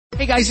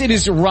Hey guys, it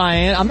is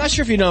Ryan. I'm not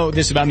sure if you know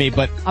this about me,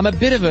 but I'm a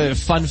bit of a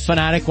fun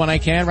fanatic when I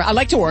can. I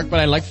like to work,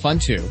 but I like fun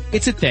too.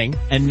 It's a thing.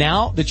 And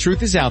now the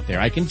truth is out there.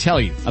 I can tell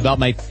you about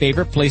my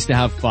favorite place to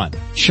have fun.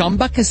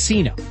 Chumba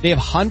Casino. They have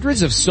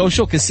hundreds of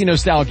social casino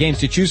style games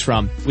to choose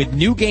from with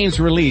new games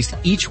released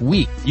each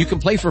week. You can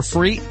play for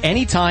free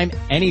anytime,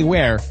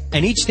 anywhere.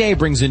 And each day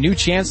brings a new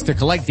chance to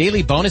collect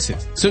daily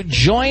bonuses. So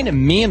join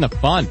me in the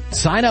fun.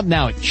 Sign up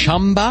now at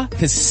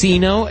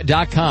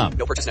ChumbaCasino.com.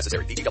 No purchase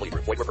necessary. VGW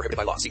Group. Void where prohibited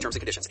by law. See terms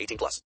and conditions.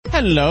 18+.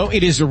 Hello,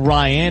 it is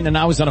Ryan, and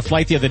I was on a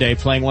flight the other day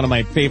playing one of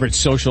my favorite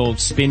social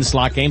spin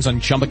slot games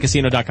on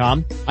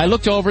ChumbaCasino.com. I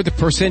looked over at the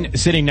person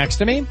sitting next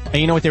to me, and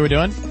you know what they were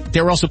doing? They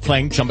were also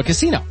playing Chumba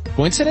Casino.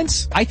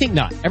 Coincidence? I think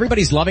not.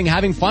 Everybody's loving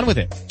having fun with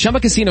it. Chumba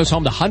Casino is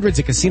home to hundreds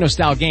of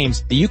casino-style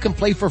games that you can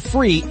play for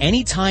free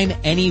anytime,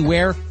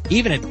 anywhere,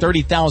 even at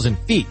 30,000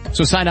 feet.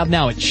 So sign up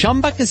now at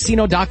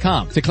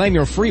ChumbaCasino.com to claim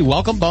your free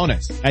welcome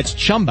bonus. That's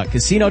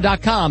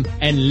ChumbaCasino.com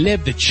and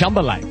live the Chumba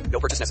life. No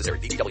purchase necessary.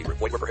 VGW Group.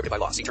 Void where prohibited by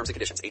law. See terms and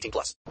conditions.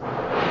 18+.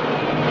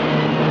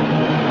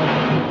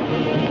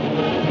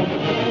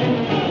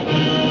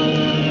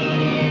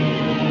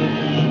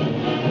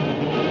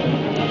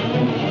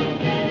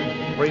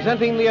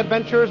 Presenting the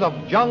adventures of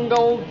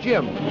Jungle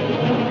Jim.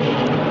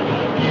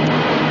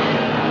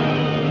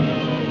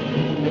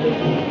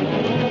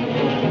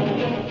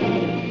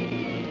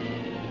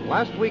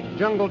 Last week,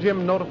 Jungle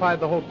Jim notified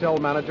the hotel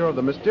manager of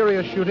the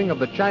mysterious shooting of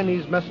the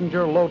Chinese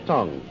messenger Lo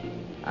Tung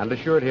and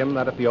assured him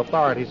that if the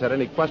authorities had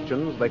any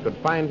questions, they could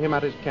find him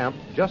at his camp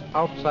just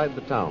outside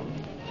the town.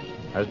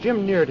 As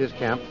Jim neared his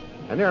camp,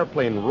 an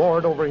airplane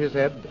roared over his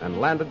head and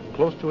landed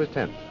close to his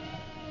tent.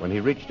 When he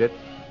reached it,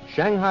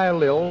 Shanghai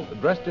Lil,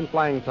 dressed in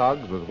flying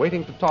togs, was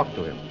waiting to talk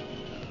to him.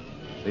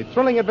 The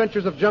thrilling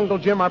adventures of Jungle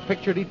Jim are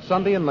pictured each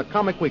Sunday in the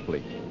Comic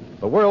Weekly,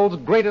 the world's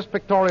greatest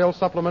pictorial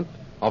supplement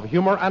of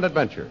humor and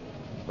adventure.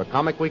 The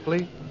Comic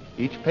Weekly,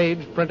 each page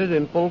printed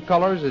in full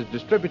colors, is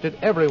distributed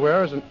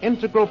everywhere as an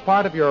integral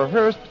part of your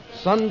Hearst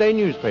Sunday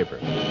newspaper.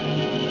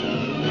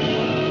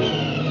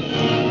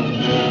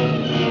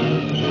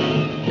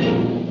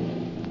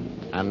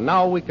 And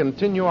now we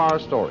continue our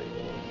story.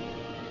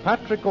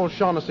 Patrick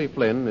O'Shaughnessy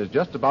Flynn is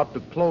just about to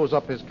close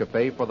up his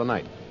cafe for the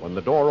night when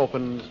the door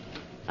opens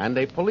and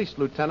a police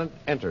lieutenant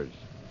enters.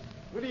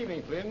 Good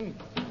evening, Flynn.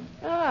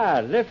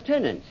 Ah,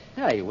 Lieutenant.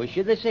 I wish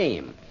you the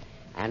same.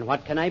 And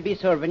what can I be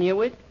serving you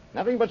with?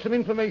 Nothing but some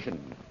information.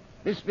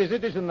 This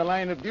visit is in the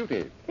line of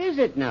duty. Is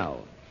it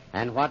now?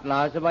 And what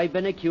laws have I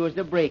been accused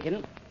of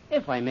breaking,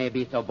 if I may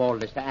be so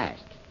bold as to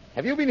ask?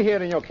 Have you been here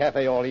in your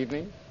cafe all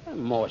evening?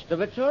 Most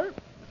of it, sir.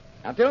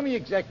 Now tell me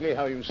exactly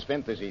how you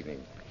spent this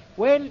evening.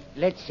 Well,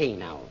 let's see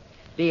now.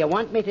 Do you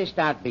want me to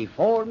start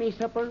before me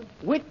supper,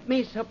 with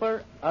me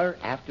supper, or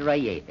after I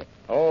ate it?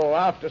 Oh,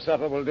 after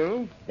supper will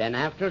do. Then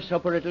after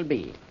supper it'll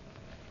be.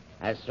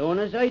 As soon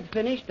as I'd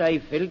finished, I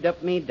filled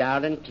up me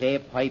darling clay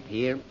pipe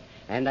here,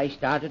 and I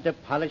started to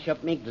polish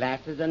up me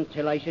glasses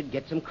until I should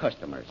get some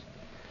customers.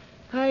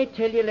 I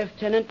tell you,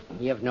 Lieutenant,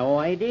 you've no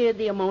idea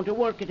the amount of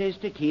work it is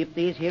to keep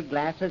these here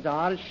glasses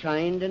all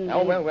shined and...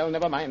 Oh, well,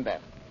 never mind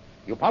that.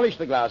 You polish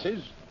the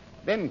glasses,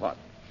 then what?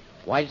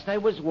 Whilst I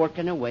was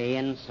working away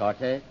and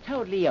sort of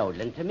totally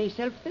owling to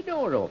myself, the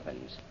door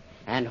opens.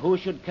 And who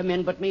should come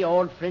in but me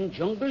old friend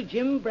Jungle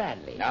Jim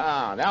Bradley.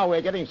 Now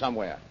we're getting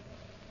somewhere.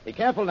 Be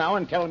careful now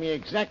and tell me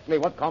exactly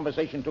what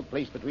conversation took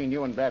place between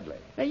you and Bradley.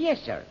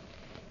 Yes, sir.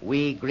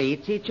 We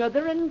greets each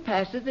other and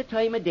passes the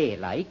time of day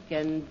like,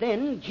 and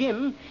then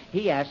Jim,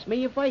 he asked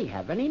me if I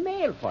have any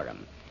mail for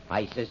him.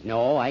 I says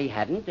no, I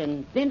hadn't,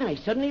 and then I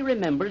suddenly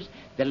remembers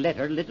the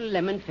letter little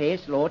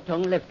lemon-faced Lo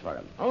Tung left for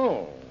him.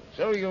 Oh,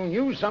 so you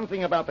knew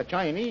something about the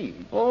Chinese.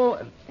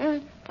 Oh,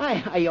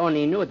 I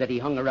only knew that he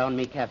hung around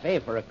me cafe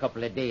for a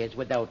couple of days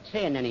without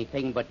saying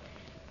anything, but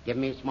give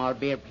me a small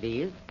beer,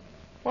 please.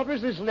 What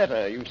was this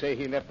letter you say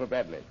he left for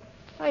Bradley?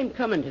 I'm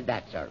coming to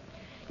that, sir.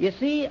 You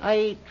see,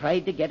 I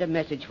tried to get a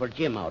message for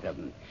Jim out of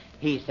him.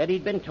 He said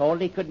he'd been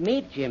told he could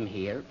meet Jim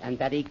here and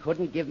that he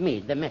couldn't give me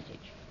the message.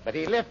 But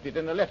he left it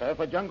in a letter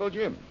for Jungle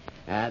Jim.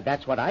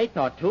 That's what I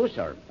thought, too,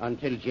 sir,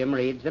 until Jim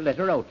reads the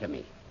letter out to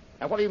me.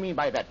 Now, what do you mean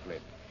by that,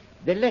 Flynn?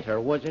 The letter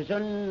was as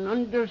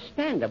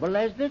ununderstandable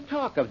as the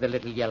talk of the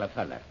little yellow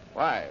fella.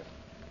 Why?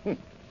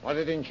 Was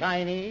it in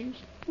Chinese?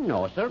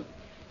 No, sir.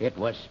 It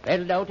was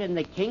spelled out in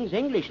the King's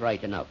English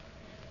right enough.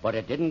 But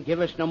it didn't give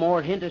us no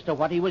more hint as to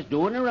what he was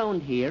doing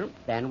around here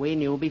than we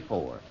knew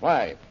before.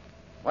 Why?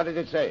 What did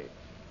it say?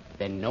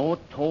 The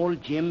note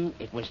told Jim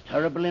it was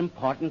terrible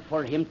important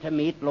for him to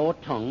meet Lo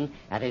Tung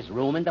at his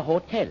room in the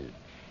hotel.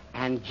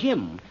 And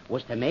Jim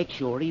was to make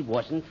sure he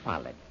wasn't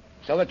followed.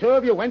 So the two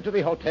of you went to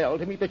the hotel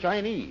to meet the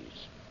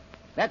Chinese.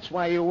 That's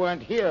why you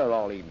weren't here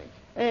all evening.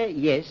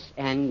 Yes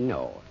and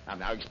no.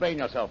 Now explain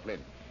yourself,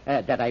 Flynn.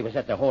 That I was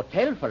at the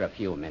hotel for a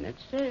few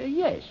minutes,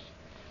 yes.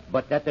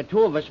 But that the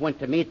two of us went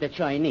to meet the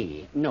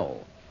Chinese,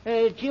 no.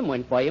 Jim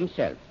went by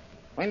himself.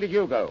 When did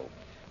you go?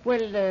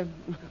 Well,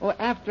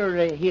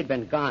 after he had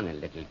been gone a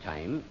little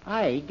time,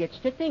 I gets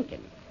to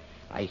thinking.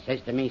 I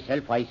says to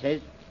myself,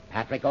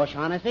 Patrick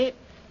O'Shaughnessy,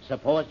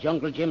 suppose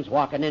Jungle Jim's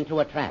walking into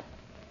a trap.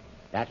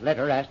 That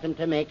letter asked him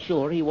to make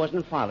sure he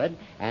wasn't followed,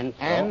 and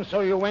so... And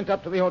so you went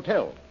up to the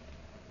hotel.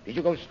 Did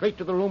you go straight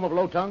to the room of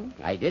Lo Tung?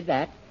 I did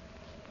that.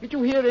 Did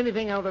you hear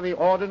anything out of the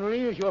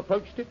ordinary as you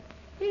approached it?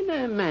 In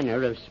a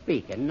manner of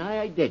speaking,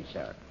 I did,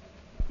 sir.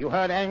 You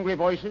heard angry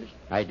voices?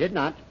 I did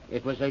not.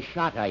 It was a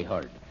shot I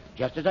heard,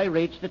 just as I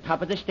reached the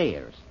top of the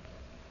stairs.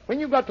 When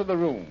you got to the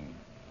room,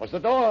 was the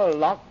door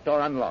locked or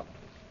unlocked?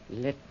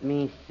 Let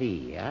me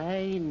see.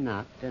 I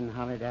knocked and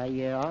hollered,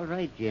 all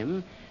right,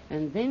 Jim.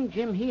 And then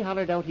Jim, he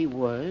hollered out he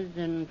was,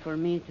 and for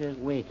me to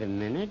wait a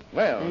minute.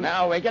 Well,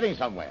 now we're getting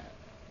somewhere.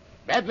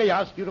 Bradley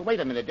asked you to wait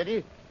a minute, did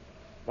he?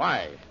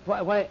 Why?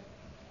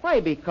 Why,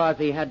 because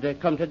he had to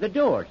come to the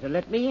door to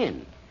let me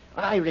in.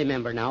 I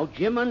remember now.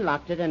 Jim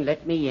unlocked it and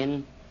let me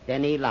in.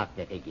 Then he locked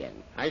it again.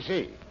 I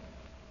see.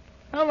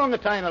 How long a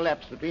time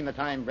elapsed between the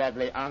time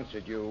Bradley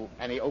answered you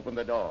and he opened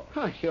the door?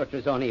 Oh, sure, it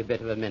was only a bit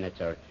of a minute,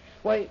 sir.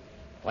 Why,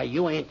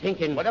 you ain't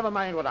thinking... Well, never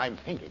mind what I'm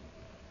thinking.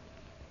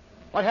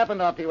 What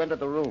happened after you entered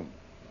the room?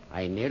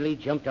 I nearly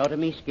jumped out of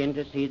me skin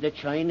to see the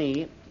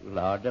Chinese,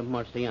 Lord have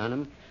mercy on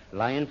him,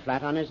 lying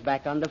flat on his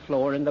back on the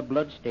floor in the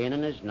blood stain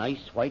in his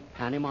nice white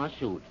Panama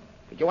suit.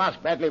 Did you ask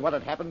Bradley what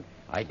had happened?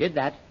 I did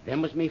that.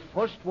 Them was me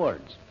first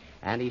words.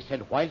 And he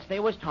said whilst they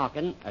was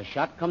talking, a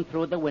shot come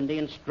through the window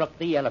and struck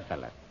the yellow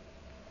fella.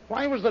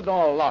 Why was the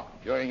door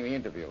locked during the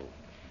interview?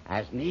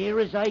 As near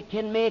as I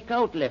can make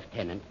out,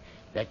 Lieutenant,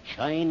 the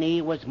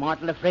Chinese was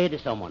mortal afraid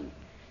of someone.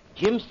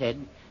 Jim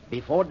said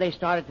before they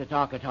started to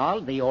talk at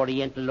all, the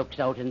Oriental looks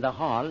out in the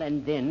hall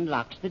and then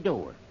locks the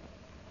door.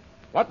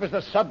 What was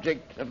the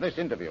subject of this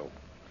interview?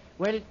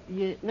 Well,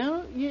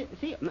 you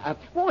see,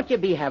 won't you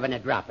be having a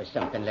drop of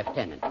something,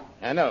 Lieutenant?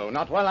 No,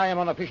 not while I am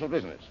on official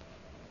business.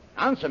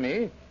 Answer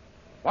me.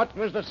 What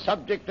was the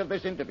subject of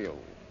this interview?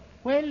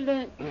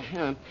 Well,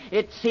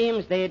 it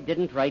seems they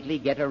didn't rightly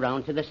get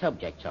around to the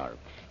subject, sir.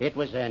 It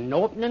was an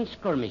opening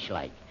skirmish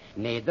like.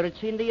 Neither had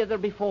seen the other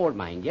before,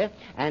 mind you,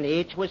 and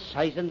each was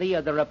sizing the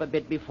other up a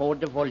bit before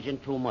divulging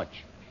too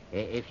much,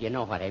 if you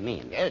know what I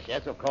mean.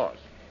 Yes, of course.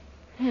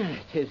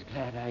 Tis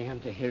glad I am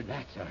to hear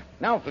that, sir.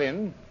 Now,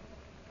 Flynn,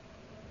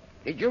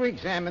 did you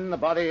examine the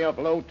body of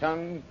Lo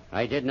Tung?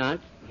 I did not,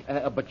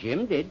 but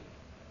Jim did.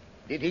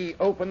 Did he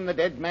open the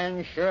dead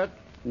man's shirt?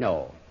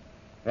 No.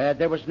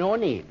 There was no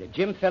need.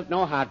 Jim felt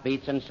no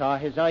heartbeats and saw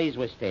his eyes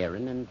were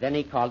staring, and then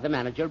he called the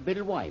manager,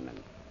 Bill Wyman.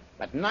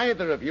 But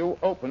neither of you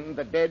opened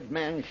the dead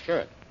man's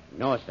shirt?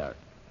 No, sir.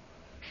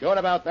 Sure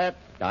about that?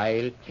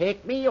 I'll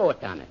take me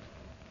oath on it.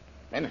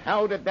 Then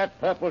how did that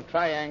purple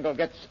triangle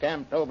get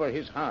stamped over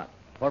his heart?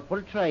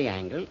 Purple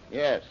triangle?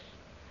 Yes.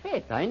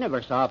 Faith, I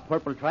never saw a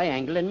purple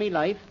triangle in me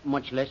life,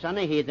 much less on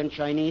a heathen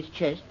Chinese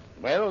chest.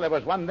 Well, there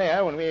was one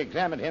there when we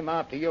examined him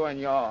after you and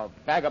your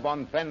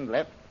vagabond friend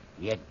left.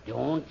 You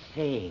don't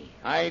say.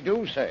 I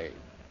do say.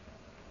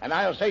 And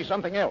I'll say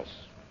something else.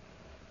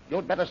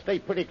 You'd better stay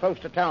pretty close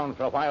to town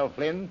for a while,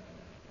 Flynn.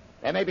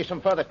 There may be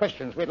some further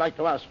questions we'd like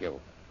to ask you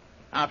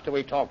after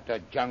we talk to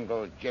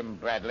Jungle Jim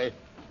Bradley.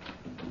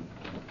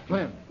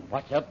 Flynn.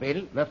 What's up,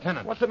 Bill?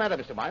 Lieutenant. What's the matter,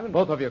 Mr. Wyman?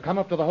 Both of you, come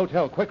up to the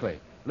hotel quickly.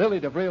 Lily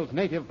DeVrille's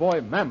native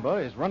boy, Mamba,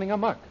 is running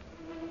amok.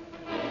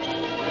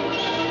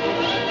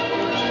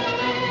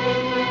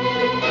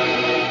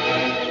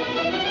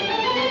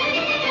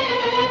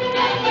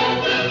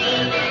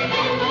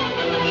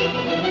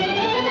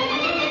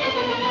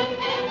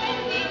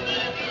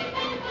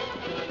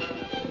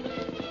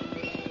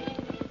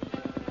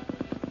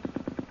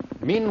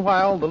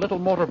 Meanwhile, the little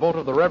motorboat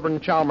of the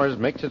Reverend Chalmers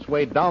makes its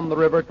way down the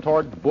river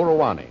toward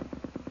Burawani.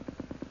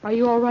 Are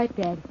you all right,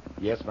 Dad?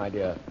 Yes, my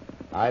dear.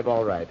 I'm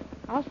all right.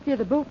 I'll steer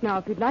the boat now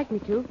if you'd like me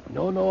to.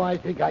 No, I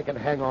think I can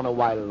hang on a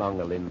while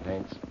longer, Lynn,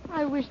 thanks.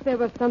 I wish there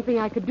was something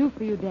I could do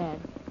for you, Dad.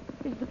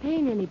 Is the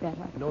pain any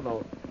better?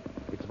 No.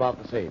 It's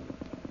about the same.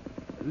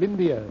 Lynn,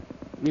 dear,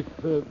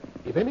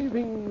 if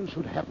anything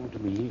should happen to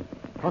me,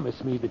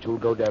 promise me that you'll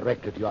go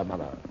directly to your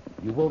mother.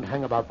 You won't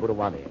hang about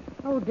Burawani.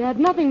 Oh, Dad,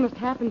 nothing must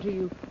happen to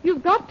you.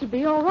 You've got to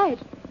be all right.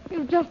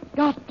 You've just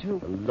got to.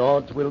 The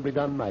Lord's will be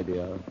done, my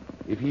dear.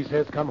 If he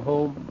says come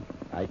home,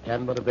 I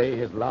can but obey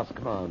his last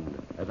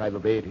command, as I've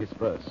obeyed his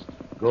first.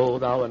 Go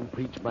thou and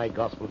preach my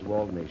gospel to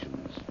all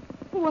nations.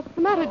 What's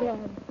the matter,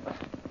 Dad?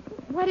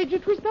 Why did you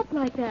twist up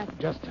like that?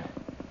 Just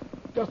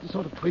a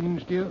sort of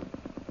twinge, dear.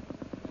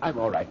 I'm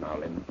all right now,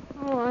 Lynn.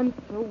 Oh, I'm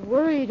so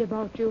worried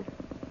about you.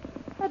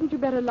 Hadn't you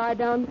better lie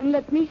down and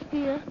let me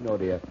steer? No,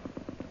 dear.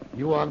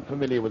 You aren't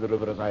familiar with the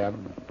river as I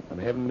am, and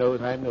heaven knows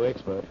I'm no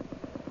expert.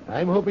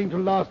 I'm hoping to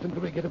last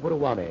until we get to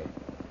Burawani.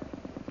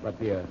 But,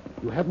 dear,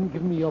 you haven't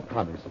given me your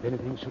promise if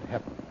anything should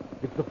happen.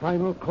 If the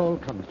final call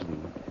comes to me,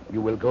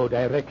 you will go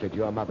directly to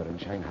your mother in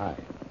Shanghai.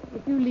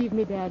 If you leave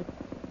me, Dad,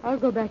 I'll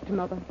go back to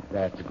Mother.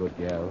 That's a good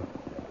girl.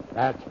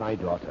 That's my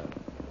daughter.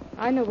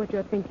 I know what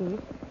you're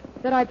thinking.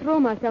 That I'd throw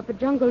myself at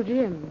Jungle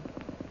Jim.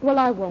 Well,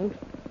 I won't.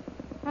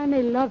 I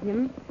may love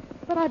him,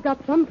 but I've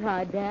got some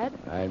pride, Dad.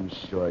 I'm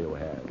sure you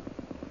have.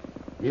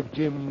 If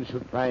Jim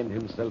should find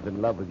himself in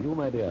love with you,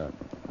 my dear,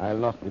 I'll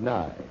not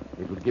deny.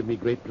 It would give me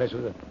great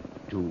pleasure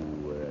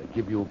to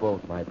give you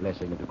both my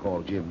blessing and to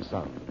call Jim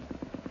son.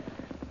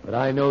 But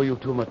I know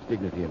you've too much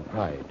dignity and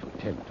pride to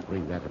attempt to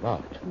bring that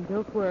about.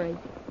 Don't worry.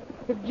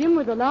 If Jim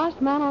were the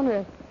last man on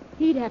earth,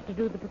 he'd have to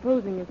do the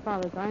proposing as far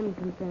as I'm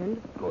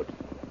concerned. Good.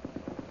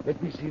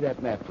 Let me see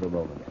that map for a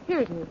moment. Here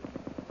it is.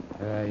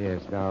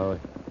 Yes, now,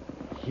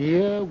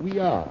 here we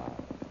are.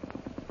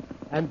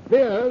 And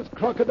there's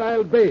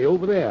Crocodile Bay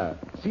over there.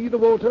 See the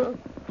water,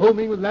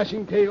 foaming with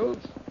lashing tails?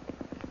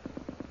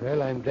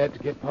 Well, I'm glad to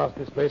get past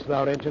this place with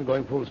our engine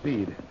going full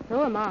speed.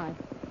 So am I.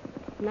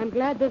 And I'm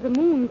glad there's a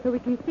moon so we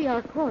can see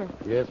our course.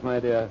 Yes, my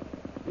dear.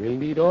 We'll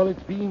need all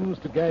its beams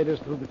to guide us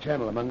through the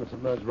channel among the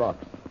submerged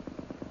rocks.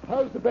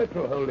 How's the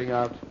petrol holding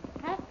out?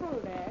 Half full,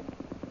 Dad.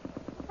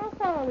 How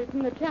far are we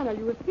from the channel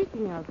you were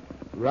speaking of?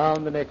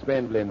 Round the next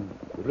bend, Lynn.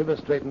 The river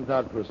straightens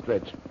out for a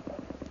stretch.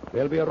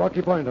 There'll be a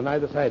rocky point on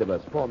either side of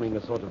us, forming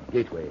a sort of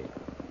gateway.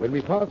 When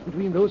we pass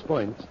between those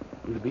points,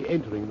 we'll be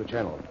entering the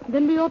channel.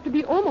 Then we ought to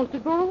be almost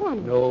at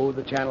Borowan. No,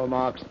 the channel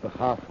marks the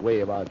halfway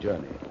of our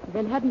journey.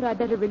 Then hadn't I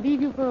better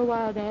relieve you for a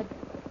while, Dad?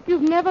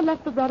 You've never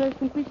left the rudder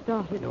since we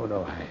started.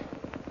 No.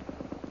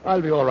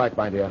 I'll be all right,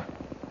 my dear.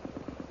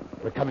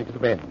 We're coming to the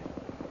bend.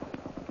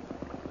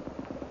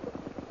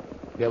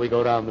 Here we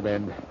go round the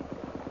bend.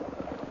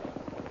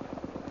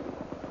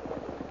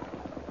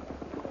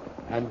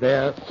 And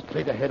there,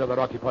 straight ahead, are the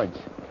rocky points.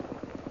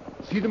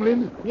 See them,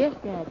 Lynn? Yes,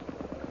 Dad.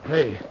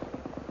 Pray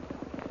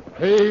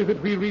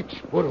that we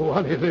reach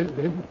Borowan,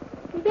 Lynn.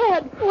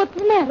 Dad, what's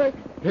the matter?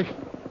 Take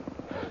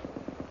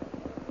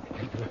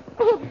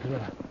Oh,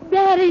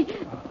 Daddy!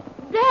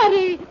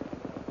 Daddy!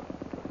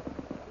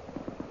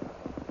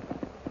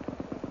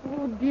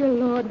 Oh, dear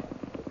Lord.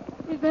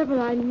 If ever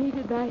I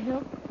needed thy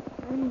help,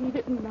 I need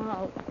it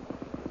now.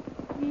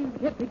 Please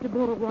get me to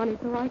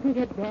Borowan so I can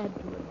get Dad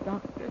to a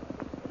doctor.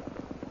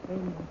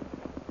 Amen.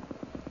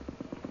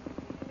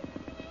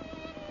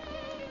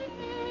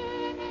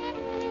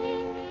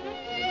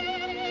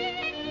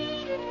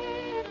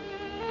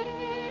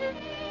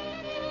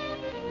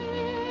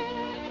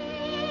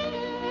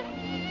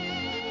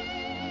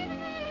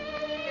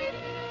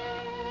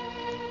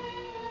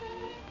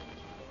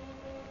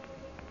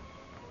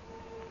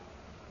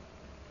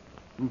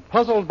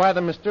 Puzzled by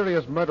the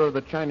mysterious murder of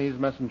the Chinese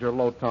messenger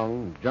Lo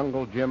Tung,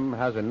 Jungle Jim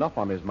has enough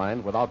on his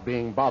mind without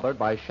being bothered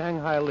by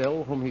Shanghai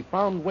Lil, whom he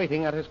found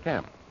waiting at his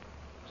camp.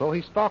 So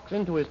he stalks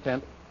into his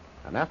tent,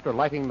 and after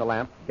lighting the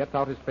lamp, gets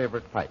out his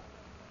favorite pipe.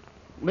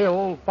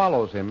 Lil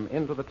follows him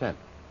into the tent.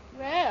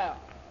 Well,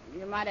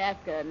 you might ask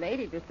a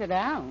lady to sit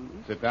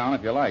down. Sit down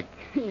if you like.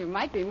 You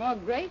might be more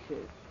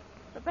gracious.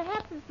 But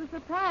perhaps it's the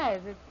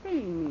surprise of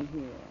seeing me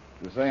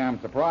here. To say I'm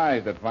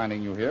surprised at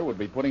finding you here would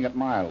be putting it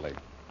mildly.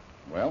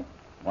 Well,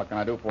 what can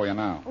I do for you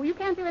now? Oh, you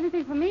can't do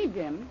anything for me,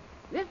 Jim.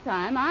 This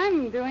time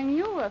I'm doing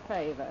you a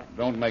favor.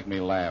 Don't make me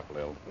laugh,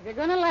 Lil. If you're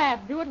going to laugh,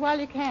 do it while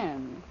you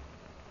can.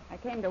 I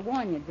came to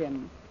warn you,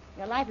 Jim.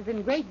 Your life is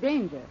in great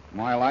danger.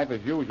 My life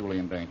is usually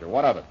in danger.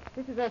 What of it?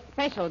 This is a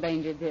special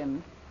danger,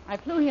 Jim. I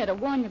flew here to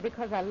warn you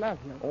because I love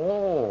you.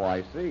 Oh,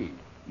 I see.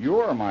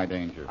 You're my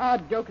danger. Oh,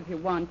 joke if you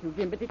want to,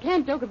 Jim, but you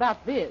can't joke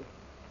about this.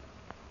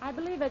 I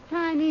believe a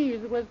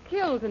Chinese was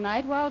killed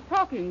tonight while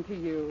talking to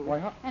you. Why,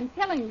 how... And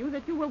telling you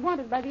that you were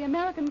wanted by the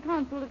American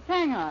consul at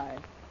Shanghai.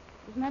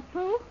 Isn't that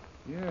true?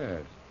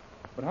 Yes.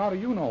 But how do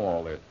you know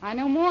all this? I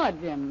know more,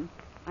 Jim.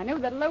 I know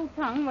that Lo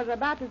Tung was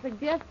about to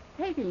suggest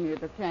taking you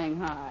to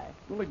Shanghai.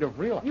 Lily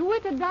DeVril. You were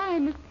to die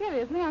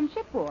mysteriously on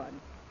shipboard.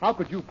 How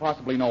could you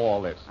possibly know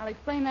all this? I'll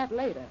explain that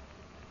later.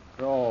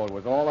 So it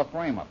was all a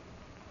frame-up.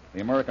 The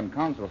American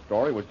consul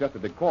story was just a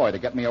decoy to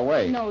get me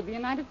away. No, the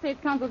United States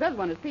consul does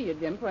want to see you,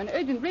 Jim, for an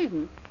urgent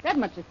reason. That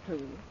much is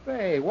true.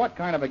 Say, what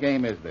kind of a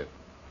game is this?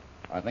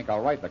 I think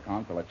I'll write the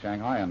consul at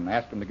Shanghai and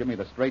ask him to give me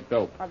the straight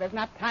dope. Oh, there's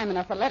not time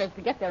enough for letters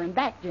to get there and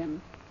back, Jim.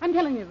 I'm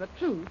telling you the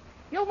truth.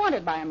 You're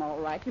wanted by him, all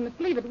right. You must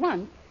leave at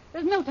once.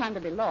 There's no time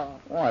to be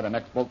lost. Why, the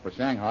next boat for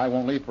Shanghai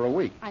won't leave for a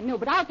week. I know,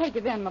 but I'll take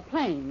you there in my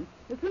plane.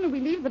 The sooner we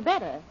leave, the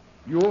better.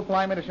 You'll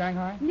fly me to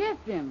Shanghai? Yes,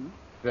 Jim.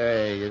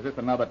 Say, is this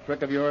another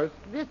trick of yours?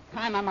 This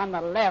time I'm on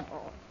the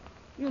level.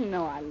 You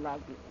know I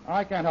love you.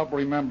 I can't help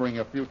remembering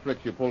a few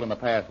tricks you pulled in the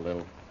past,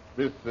 Lil.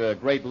 This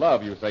great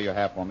love you say you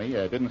have for me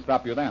didn't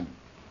stop you then.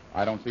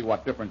 I don't see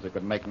what difference it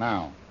could make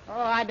now. Oh,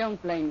 I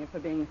don't blame you for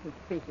being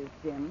suspicious,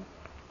 Jim.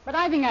 But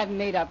I think I've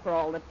made up for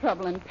all the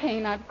trouble and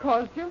pain I've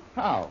caused you.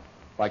 How?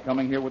 By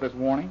coming here with this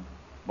warning?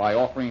 By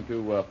offering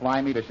to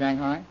fly me to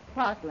Shanghai?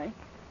 Partly.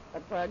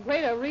 But for a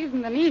greater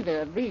reason than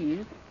either of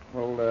these.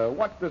 Well,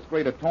 what's this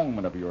great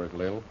atonement of yours,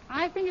 Lil?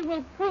 I think it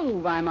will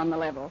prove I'm on the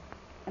level.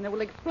 And it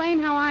will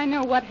explain how I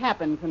know what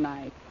happened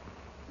tonight.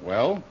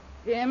 Well?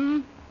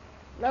 Jim,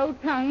 Lo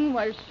Tung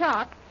was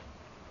shot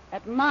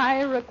at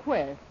my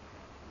request.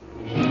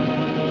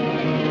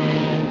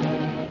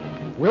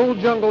 Will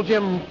Jungle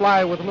Jim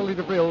fly with Lily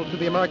DeVril to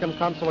the American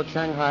consul at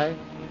Shanghai?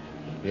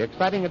 The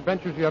exciting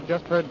adventures you have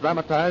just heard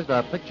dramatized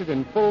are pictured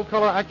in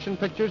full-color action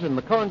pictures in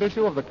the current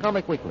issue of the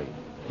Comic Weekly,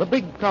 the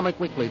big Comic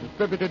Weekly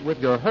distributed with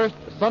your Hearst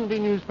Sunday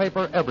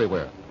newspaper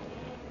everywhere.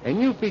 A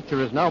new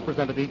feature is now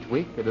presented each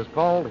week. It is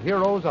called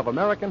Heroes of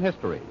American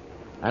History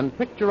and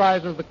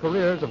picturizes the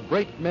careers of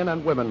great men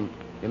and women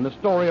in the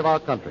story of our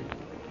country.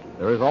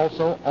 There is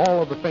also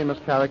all of the famous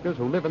characters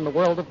who live in the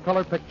world of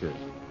color pictures.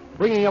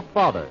 Bringing Up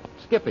Father,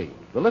 Skippy,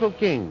 The Little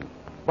King,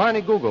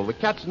 Barney Google, the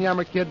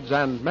Katzenjammer Kids,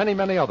 and many,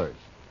 many others.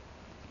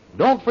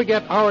 Don't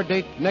forget our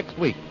date next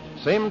week,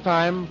 same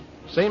time,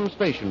 same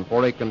station,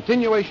 for a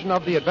continuation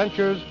of the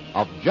adventures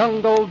of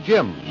Jungle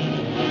Jim.